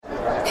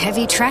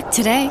Heavy track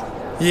today.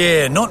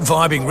 Yeah, not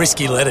vibing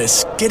risky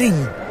lettuce.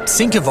 Getting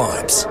sinker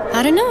vibes.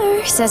 I don't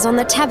know. Says on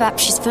the Tab app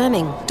she's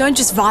firming. Don't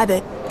just vibe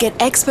it. Get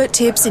expert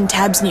tips in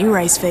Tab's new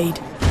race feed.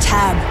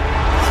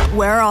 Tab.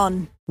 We're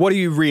on. What are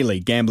you really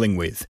gambling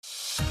with?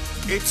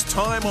 It's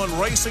time on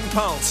Racing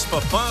Pulse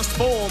for fast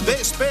form,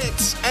 best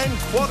bets and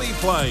quaddy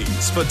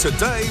plays for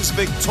today's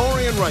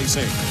Victorian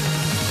racing.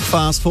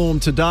 Fast form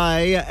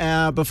today.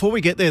 Before we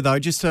get there, though,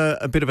 just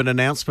a bit of an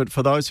announcement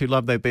for those who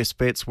love their best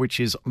bets, which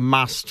is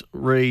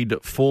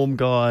must-read form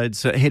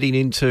guides heading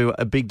into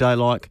a big day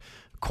like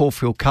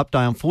Caulfield Cup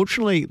Day.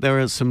 Unfortunately, there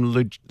are some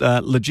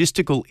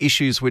logistical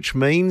issues, which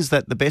means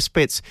that the best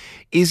bets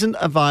isn't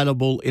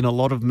available in a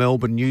lot of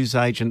Melbourne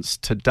newsagents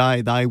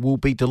today. They will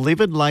be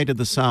delivered later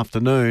this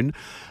afternoon.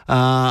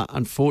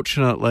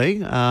 Unfortunately,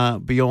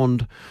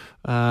 beyond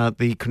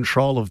the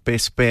control of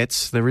best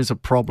bets, there is a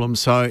problem.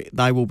 So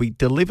they will be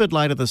delivered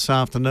later this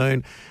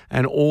afternoon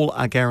and all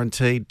are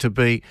guaranteed to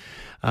be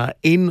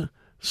in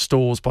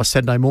stores by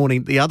Saturday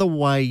morning. The other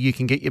way you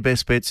can get your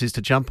best bets is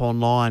to jump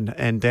online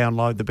and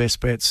download the best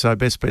bets, so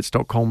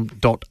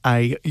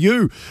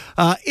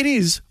bestbets.com.au. It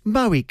is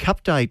Moe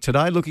Cup Day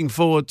today. Looking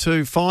forward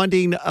to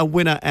finding a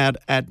winner out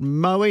at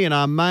Moe, and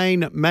our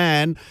main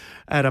man,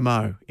 Adam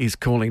O, is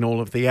calling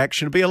all of the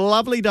action. It'll be a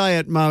lovely day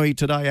at Moe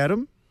today,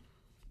 Adam.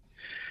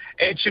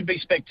 It should be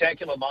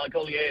spectacular,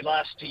 Michael. Yeah,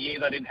 last year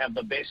they didn't have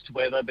the best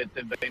weather, but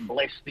they've been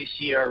blessed this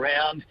year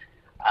around.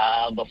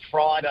 The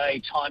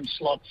Friday time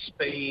slot's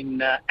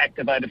been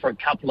activated for a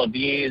couple of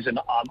years, and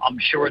I'm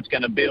sure it's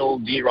going to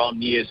build year on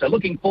year. So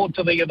looking forward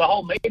to the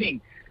whole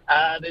meeting.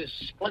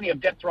 There's plenty of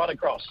depth right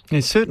across.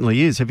 It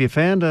certainly is. Have you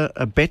found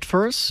a bet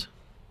for us?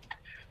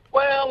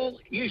 Well,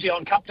 usually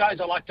on Cup days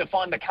I like to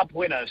find the Cup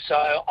winner.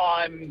 So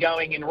I'm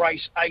going in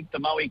race 8, the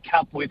Moe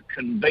Cup, with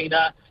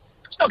Convener.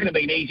 It's not going to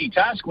be an easy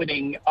task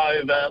winning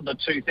over the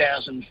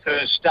 2000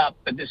 first up,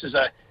 but this is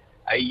a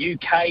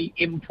UK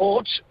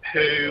import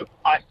who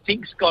I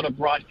think's got a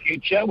bright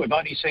future. We've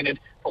only seen it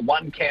for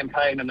one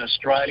campaign in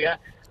Australia.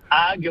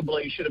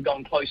 Arguably should have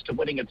gone close to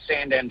winning at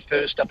Sandown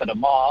first up at a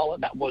mile,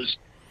 and that was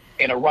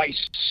in a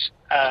race,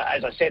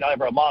 as I said,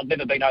 over a mile.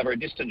 Never been over a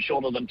distance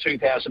shorter than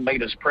 2,000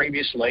 metres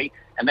previously,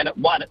 and then it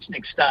won its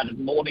next start at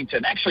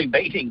Mornington, actually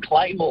beating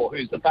Claymore,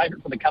 who's the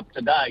favourite for the Cup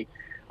today.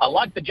 I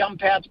like the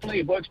jump outs. Plenty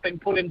of work's been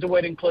put into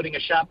it, including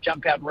a sharp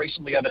jump out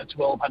recently over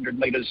 1,200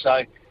 metres.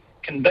 So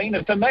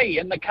Convener for me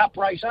in the Cup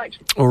race 8.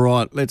 All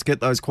right, let's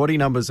get those quaddie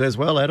numbers as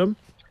well, Adam.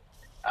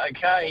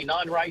 Okay,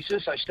 9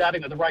 races. So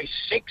starting with race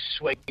 6,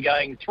 we're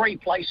going 3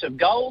 Place of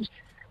Gold,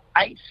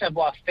 8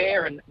 Savoir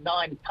Faire and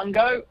 9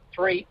 Pungo,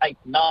 3, 8,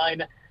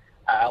 9.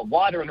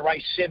 Wider in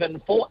race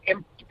 7, 4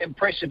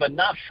 Impressive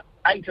Enough,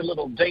 8 A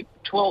Little Deep,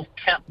 12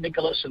 Count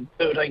Nicholas and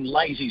 13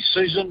 Lazy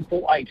Susan,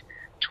 4, 8,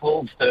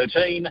 12,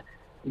 13.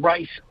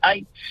 Race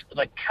 8,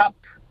 the Cup,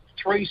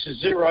 3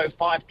 Cesuro,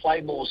 5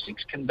 Playmore,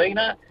 6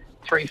 Convener,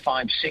 3,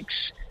 5, 6,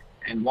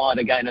 and wide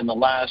again in the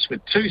last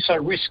with 2 So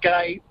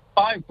Risque,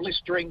 5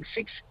 Blistering,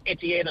 6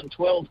 Etienne and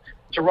 12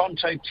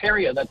 Toronto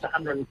Terrier. That's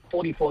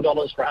 $144 for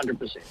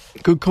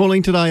 100%. Good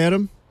calling today,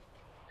 Adam.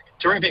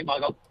 Terrific,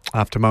 Michael.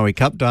 After Moe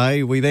Cup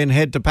Day, we then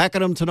head to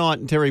Pakenham tonight,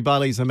 and Terry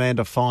Bailey's the man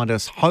to find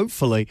us,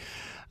 hopefully,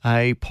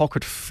 a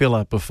pocket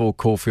filler before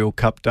Caulfield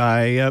Cup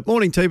Day.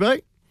 Morning,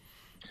 TB.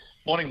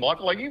 Morning,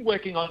 Michael. Are you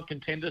working on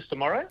contenders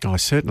tomorrow? I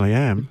certainly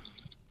am.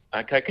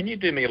 Okay, can you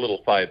do me a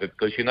little favour?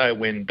 Because you know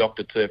when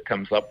Dr. Turf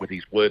comes up with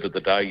his word of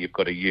the day you've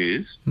got to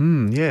use.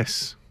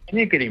 Yes. Can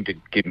you get him to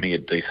give me a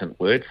decent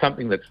word,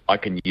 something that I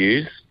can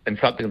use and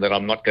something that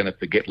I'm not going to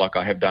forget like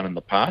I have done in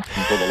the past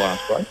until the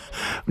last race?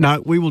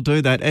 No, we will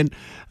do that. And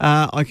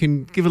I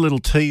can give a little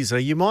teaser.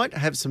 You might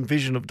have some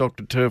vision of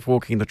Dr. Turf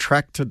walking the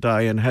track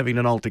today and having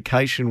an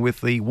altercation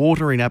with the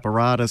watering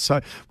apparatus.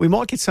 So we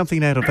might get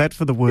something out of that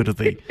for the word of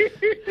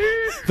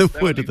the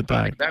word of the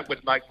day. That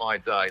would make my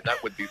day.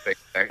 That would be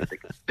fantastic.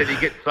 Did he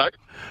get soaked?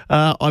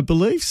 I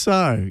believe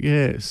so,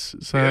 yes.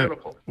 So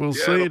Beautiful. We'll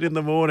see it in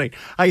the morning.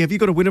 Hey, have you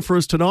got a winner for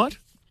us tonight?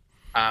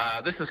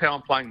 This is how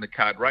I'm playing the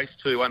card. Race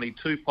 2, only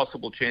 2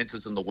 possible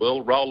chances in the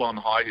world. Roll On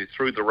High, who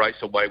threw the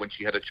race away when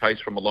she had a chase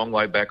from a long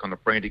way back on a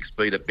frantic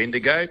speed at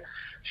Bendigo.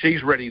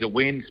 She's ready to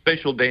win.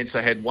 Special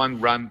Dancer had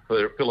 1 run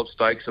for Phillip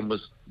Stakes and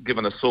was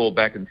given a sore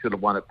back and should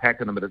have won at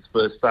Pakenham at its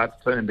first start.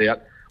 Turned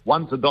out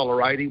one's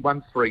 $1.80,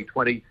 one's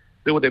 $3.20.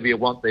 Do whatever you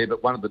want there,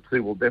 but one of the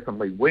 2 will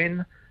definitely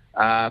win.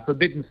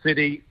 Forbidden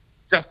City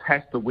just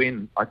has to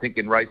win, I think,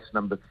 in race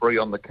number 3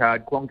 on the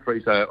card.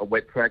 Quangtree's a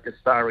wet track.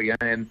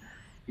 Astarian,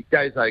 it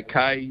goes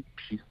okay.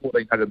 She's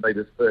 1,400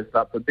 metres first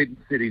up. Forbidden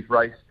City's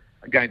race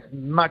against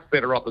much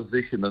better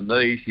opposition than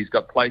these. She's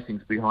got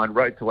placings behind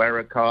Road to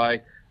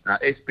Arakai,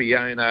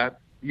 Espiona,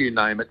 you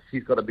name it.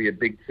 She's got to be a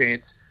big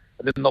chance.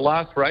 And then the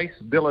last race,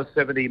 Villa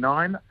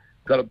 79,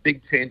 got a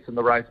big chance in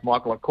the race,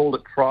 Michael. I called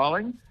it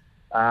trialling.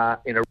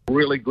 In a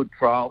really good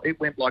trial. It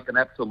went like an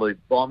absolute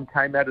bomb,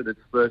 came out at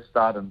its first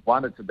start and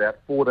won. It's about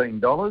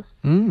 $14.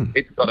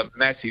 It's got a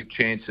massive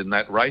chance in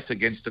that race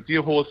against a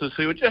few horses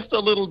who are just a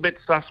little bit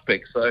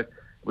suspect. So it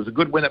was a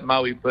good win at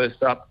Moe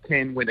first up,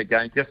 10 win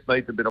again, just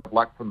needs a bit of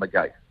luck from the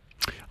gate.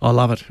 I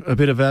love it. A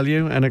bit of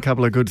value and a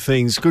couple of good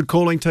things. Good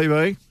calling,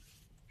 TV.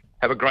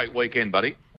 Have a great weekend, buddy.